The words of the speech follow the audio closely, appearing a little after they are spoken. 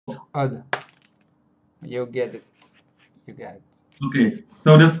Odd. You get it. You get it. Okay.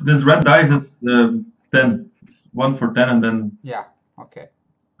 So this red dice is 10. It's 1 for 10, and then Yeah. Okay.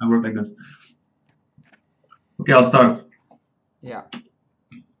 I work like this. Okay, I'll start. Yeah.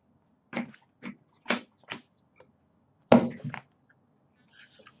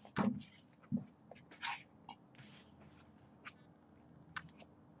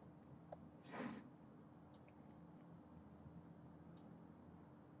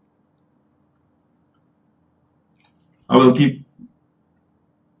 I will keep.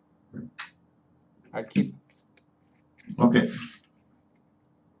 I keep. Okay.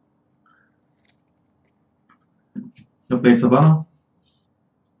 So play Savannah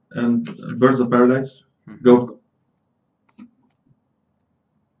and Birds of Paradise. Go.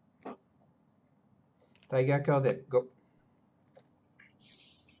 Tiger carded. Go.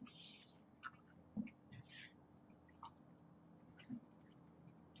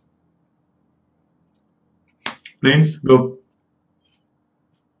 Planes. Go.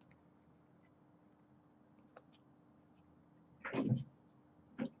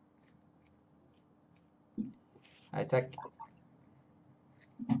 I attack.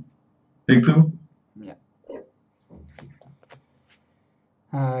 Take 2. Yeah.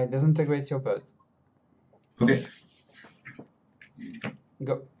 It doesn't integrate your birds. Okay.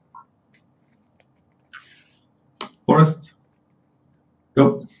 Go. Forest.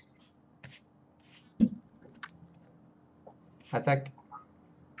 Go. Attack.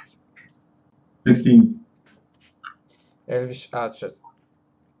 16. Elvish archers.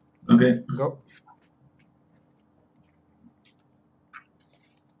 Okay. Go.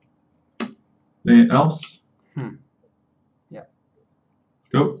 Play elves. Yeah.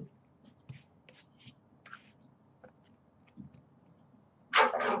 Go.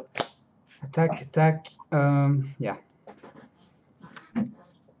 Attack. Yeah.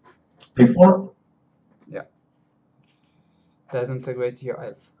 Take 4. Yeah. Doesn't integrate your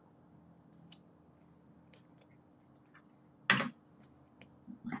elf.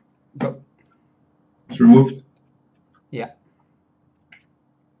 Go. It's removed. Yeah.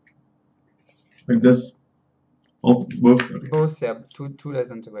 Like this. Oh, both. Okay. Both, yeah. Two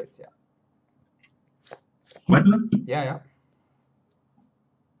doesn't integrate, yeah. My turn? Yeah.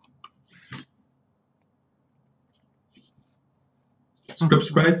 Script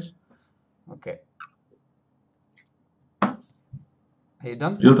sprites. Okay. Are you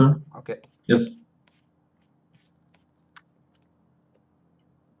done? Your turn. Okay. Yes.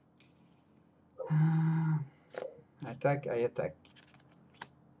 Attack. I attack.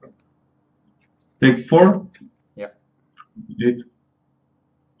 Take 4. Yeah. 8.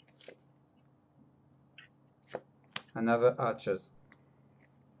 Another archers.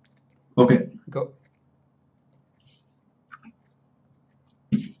 Okay. Go.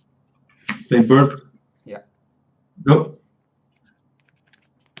 Play birds. Yeah. Go.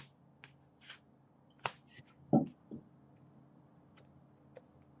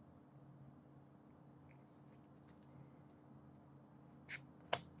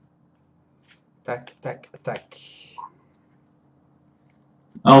 Attack.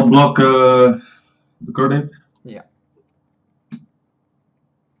 I'll block the card ape. Yeah.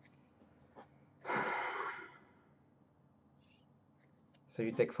 So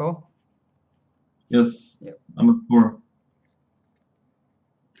you take 4? Yes. Yep. I'm at 4.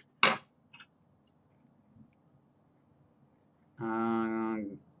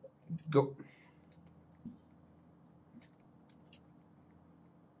 Go.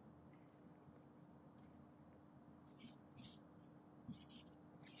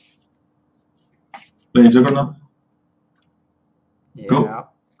 Play Juggernaut. Yeah. Go.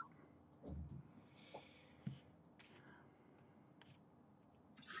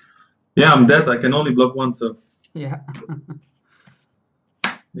 Yeah, I'm dead. I can only block 1, so. Yeah.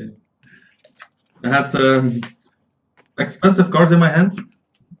 Yeah. I had expensive cards in my hand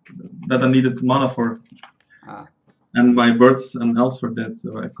that I needed mana for. And my birds and elves were dead,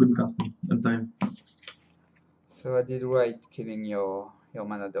 so I couldn't cast them in time. So I did right killing your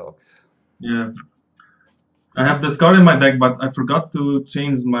mana dogs. Yeah. I have this card in my deck, but I forgot to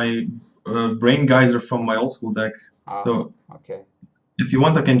change my Brain Geyser from my old school deck. So okay. If you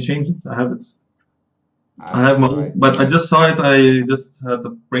want, I can change it. I have it. I That's have my, alright. but I just saw it. I just had a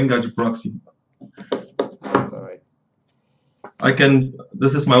Brain Geyser proxy. That's alright. I can.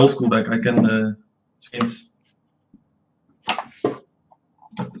 This is my old school deck. I can change.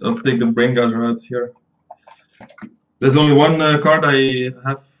 I'll take the Brain Geyser out here. There's only one card I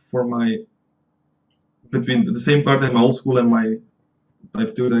have for my between the same card in my old school and my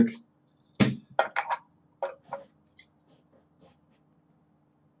Type 2 deck.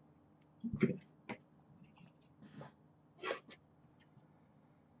 Okay.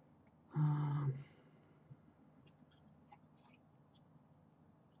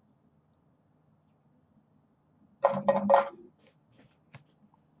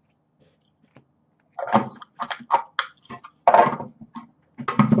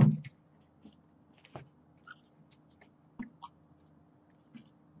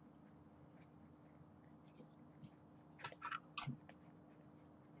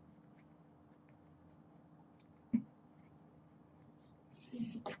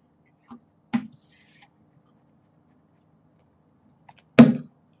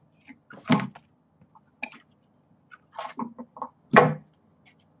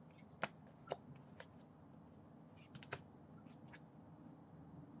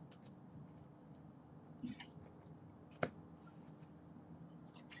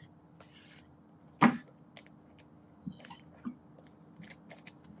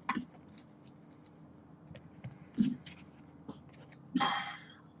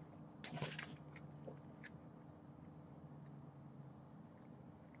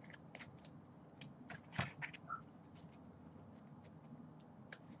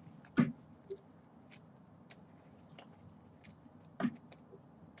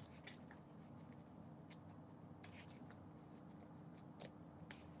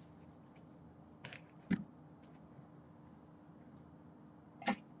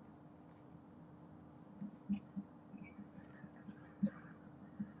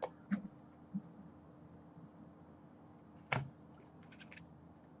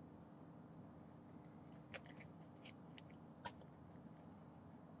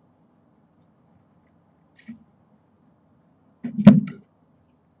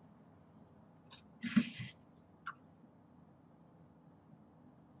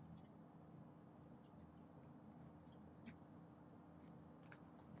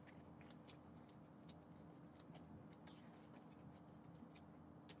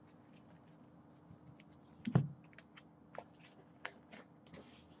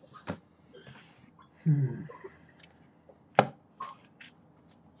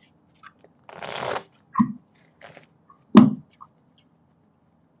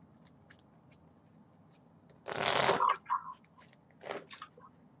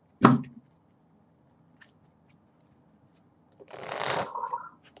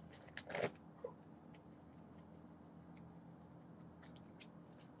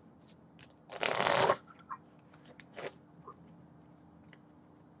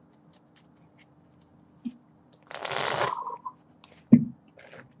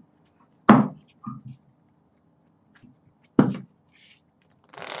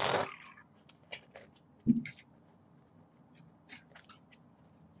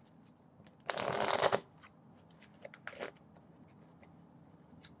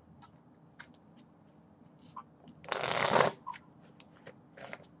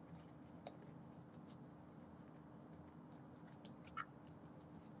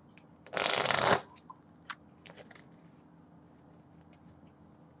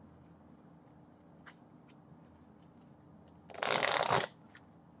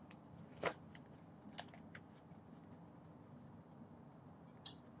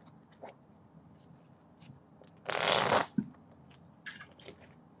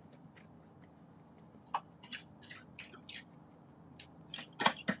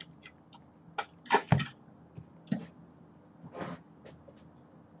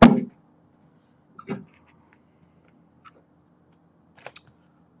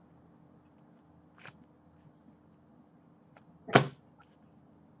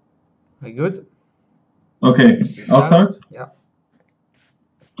 We good? Okay, I'll start. Yeah.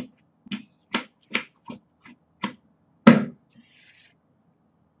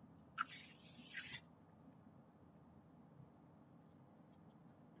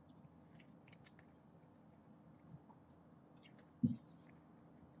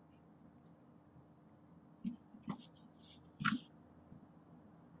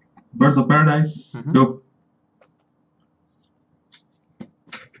 Birds of Paradise, go.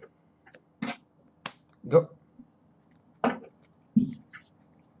 Go.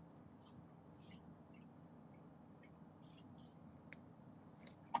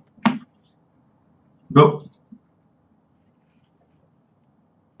 Go.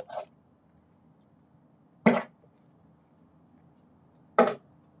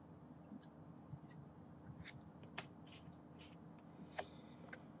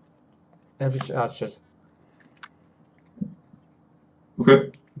 Average archers.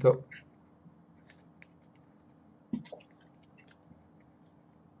 Okay. Go.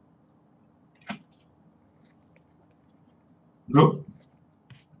 Go.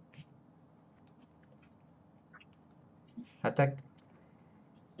 Attack.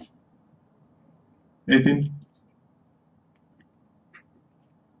 18.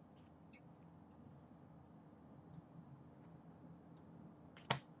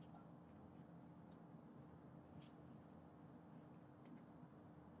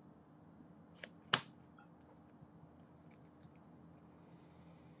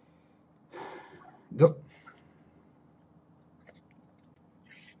 Go.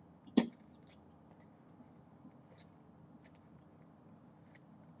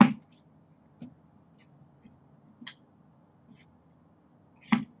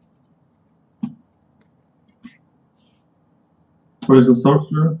 Where is the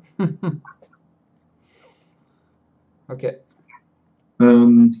sorcerer? Okay.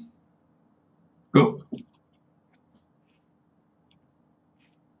 Go.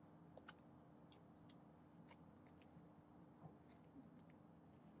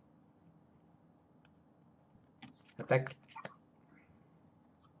 Attack.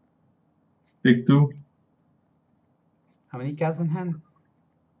 Take 2. How many cards in hand?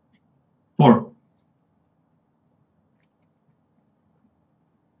 4.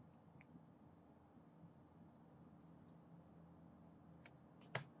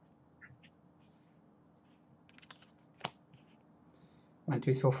 One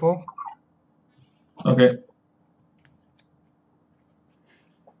twist for 4. Okay.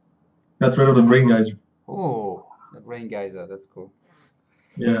 Got rid of the brain geyser. Oh, the brain geyser. That's cool.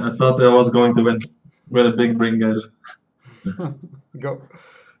 Yeah, I thought I was going to win with a big brain geyser. Go.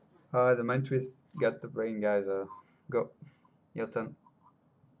 The mind twist got the brain geyser. Go. Your turn.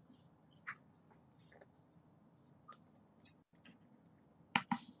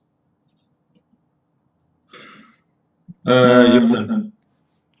 Your turn.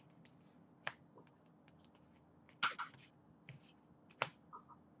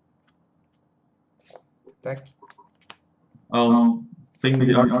 Attack. I'll ping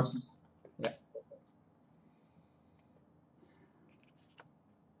the arts. Yeah.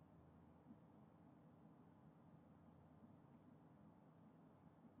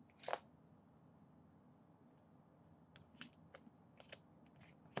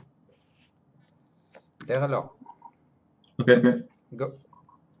 There alors. Okay. Go.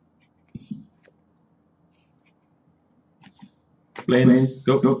 Planes.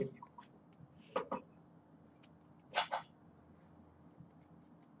 Go.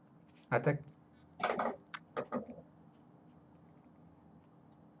 Attack.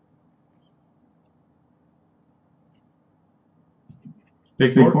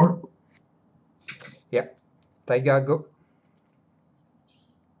 Take 4. Yeah. Tiger, go.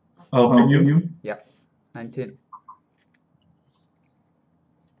 I'll ping you. Yeah. 19.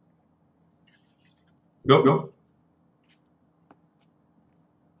 Go.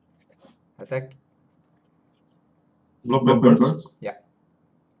 Attack. Block with birds. Yeah.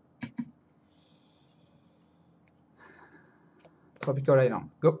 Tropical Island.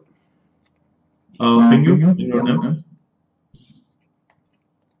 Go. I'll ping you in your turn.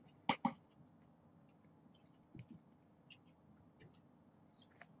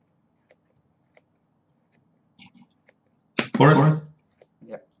 Forest.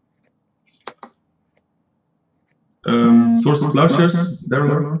 Yeah. Source of Plowshares.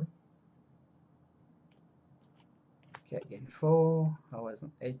 There. Okay, again 4. I was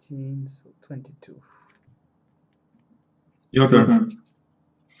on 18, so 22. Your turn.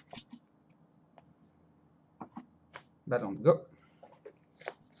 Ballon, go.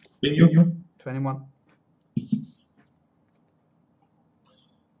 Ping you. 21.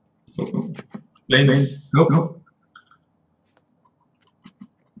 Planes. Go.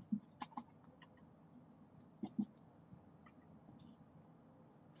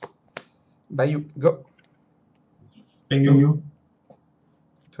 Bayou, go. Ping you.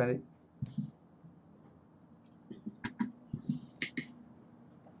 20.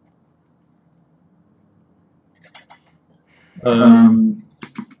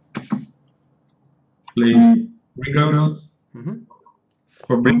 Play Ring Roads.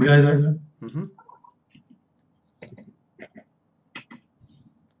 For Brain Geyser.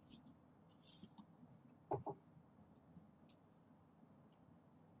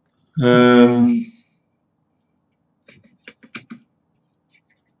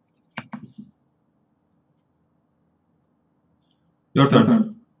 Your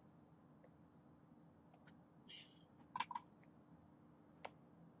turn.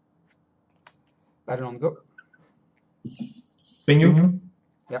 Ballon, go. Ping you.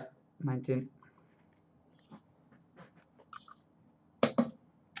 Yeah, 19.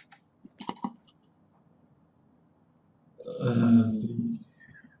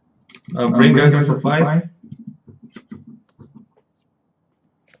 Brain Geyser for 5.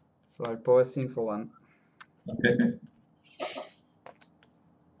 So I'll pause in for one. Okay.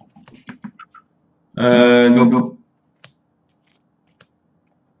 Go.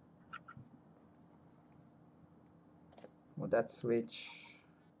 Well, that switch.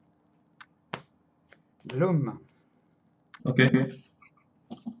 Bloom. Okay.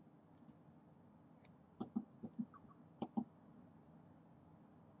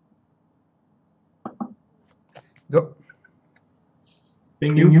 Go.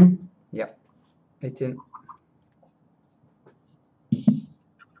 Ping you. Yeah. 18.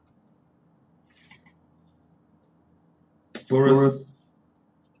 Forest.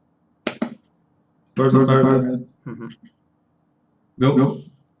 Birds of paradise. Go.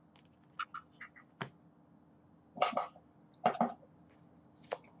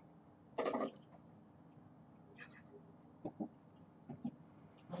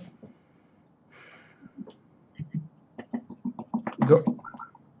 Go.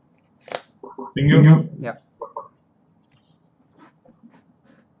 Ping you. Yeah.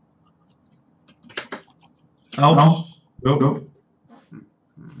 House. Go. Go.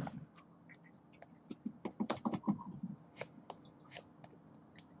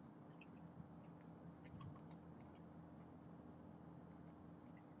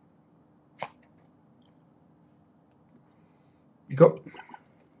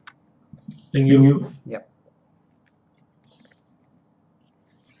 Ping you. Yeah.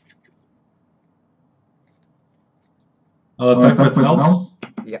 I'll attack with house.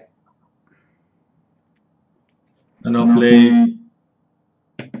 Yeah. And I'll play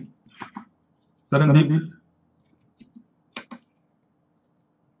Sudden Deep.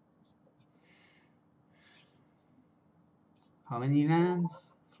 How many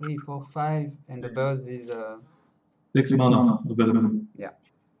lands? 3, 4, 5. And the birds is 6 mana available. Yeah.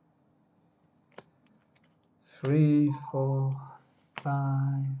 3, 4,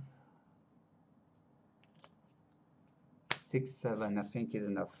 5, 6, 7. I think is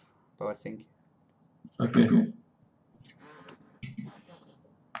enough. Pausing. Okay.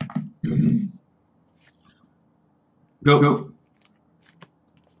 Go.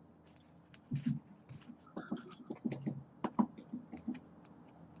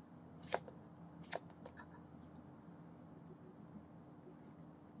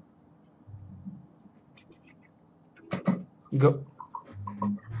 Go.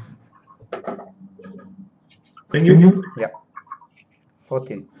 Ping you. Yeah.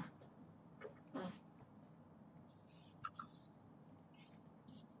 14.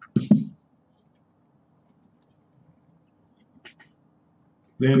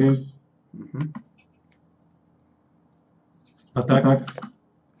 Planes. Attack.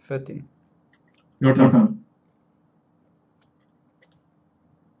 13. Your turn.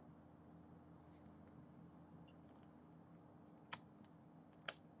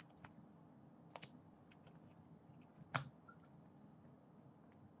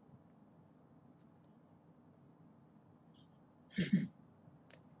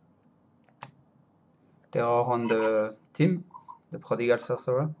 Terror on the team, the Prodigal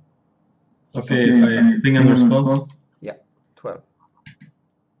Sorcerer. Okay, I ping and response. Yeah, 12.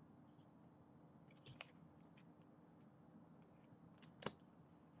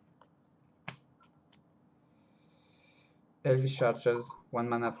 Elvish charges, 1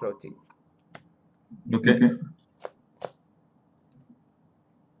 mana floating. Okay.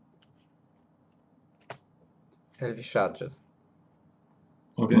 Elvish charges.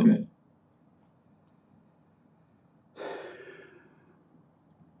 Okay.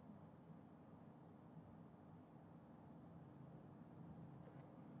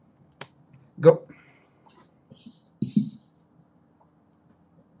 Go.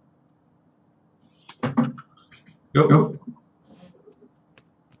 Go.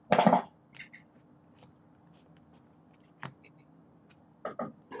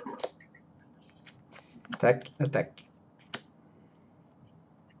 Attack.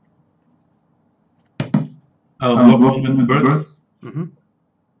 I'll block one with the birds.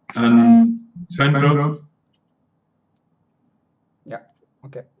 And Shrine Crowd. Yeah,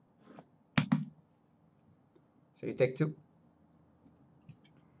 okay. So you take 2.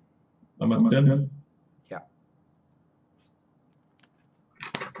 I'm at 10. Yeah.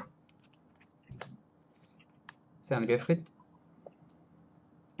 C'est un Geoffrit.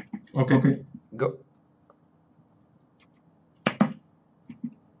 Okay. Go.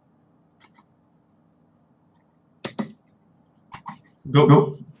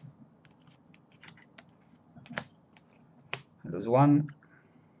 Go. Lose 1.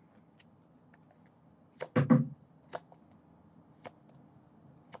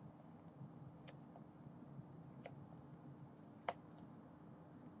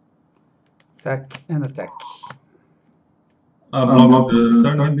 Attack and attack. Block the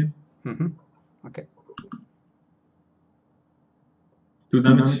Serenade. Okay. 2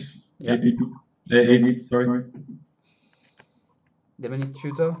 damage. Yeah. 8, sorry. Demonic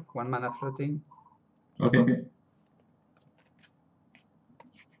Tutor, 1 mana floating. Okay.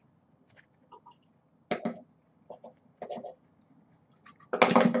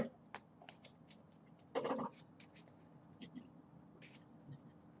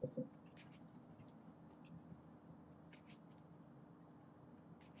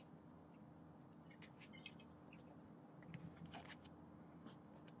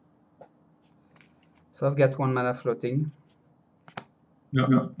 So I've got 1 mana floating. Yeah.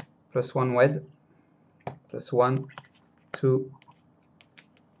 +1 wed. +1, 2,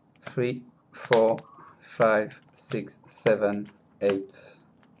 3, 4, 5, 6, 7, 8,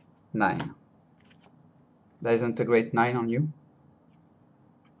 9. That isn't a great 9 on you.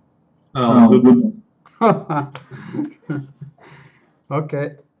 Good.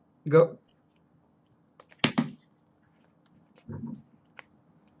 Okay, go.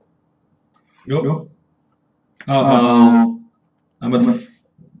 Go. I'm at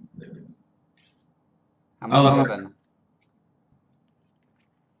I'm at 11.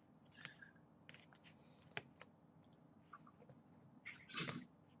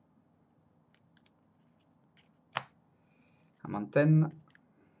 I'm on 10.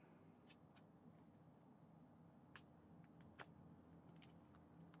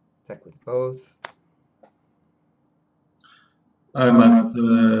 Attack with bows. I'm at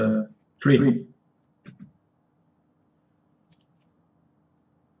 3.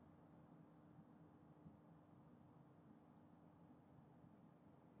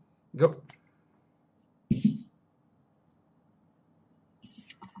 Go.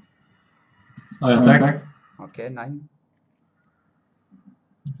 I attack. Okay, 9.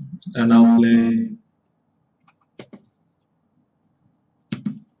 And I'll play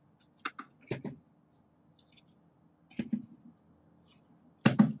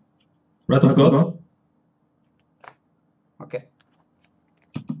Wrath of God. Okay.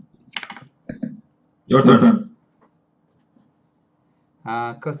 Your turn.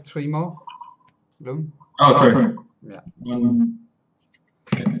 Cost 3 more. Bloom. Oh, sorry. Yeah.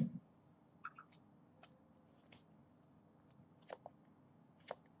 Okay.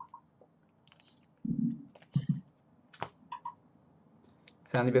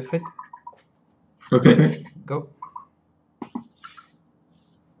 C'est un buffet. Okay. Go.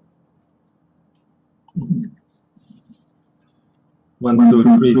 One, two,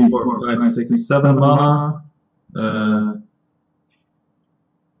 three, 4, 5, 6, 7 mana.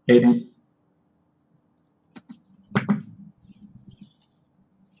 8.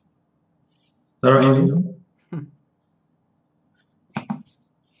 Sarah Angel.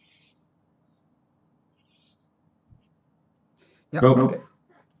 Yeah. Go. Okay.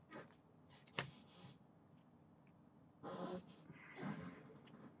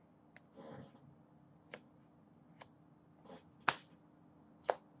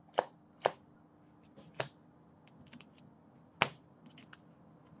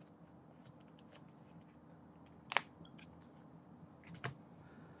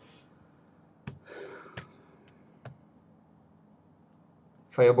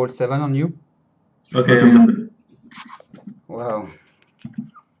 Firebolt 7 on you. Okay. Wow.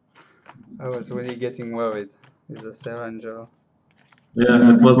 I was really getting worried with the Sarah Angel.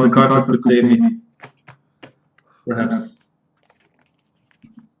 Yeah, it was the card that could save me. Perhaps.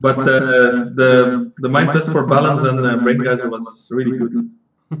 But the Mind Test for Balance and Brain Geyser was really good.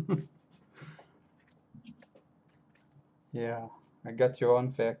 Yeah, I got your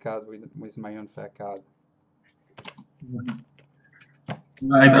unfair card with my unfair card.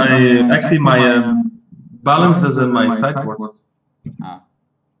 I actually my balance is in my sideboard.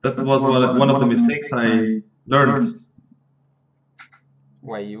 That was one of the mistakes I learned.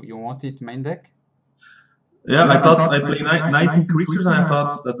 Why you want it main deck? Yeah, I thought I play 19 creatures and I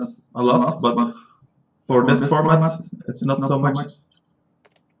thought that's a lot, but for this format it's not so much.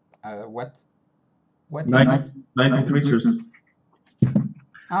 What? 19 creatures.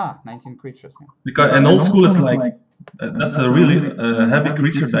 19 creatures. Yeah. Because in old school it's like that's a really heavy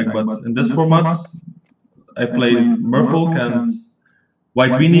creature deck, but in this format I play Merfolk and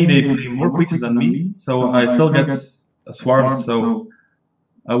White Weenie. They play more creatures than me, so I still get a swarm. So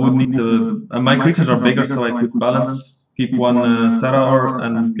I would need to. My creatures are bigger, so I could balance, keep one Sarah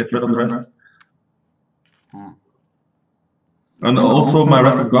and get rid of the rest. And also my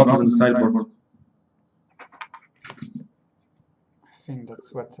Wrath of God is in the sideboard. I think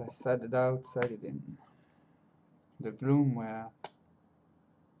that's what I said outside in the bloom where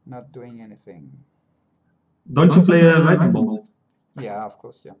Not doing anything. Don't you play a lightning bolt? Yeah, of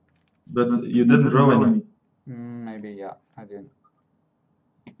course, yeah. But you didn't draw any. Maybe, yeah, I didn't.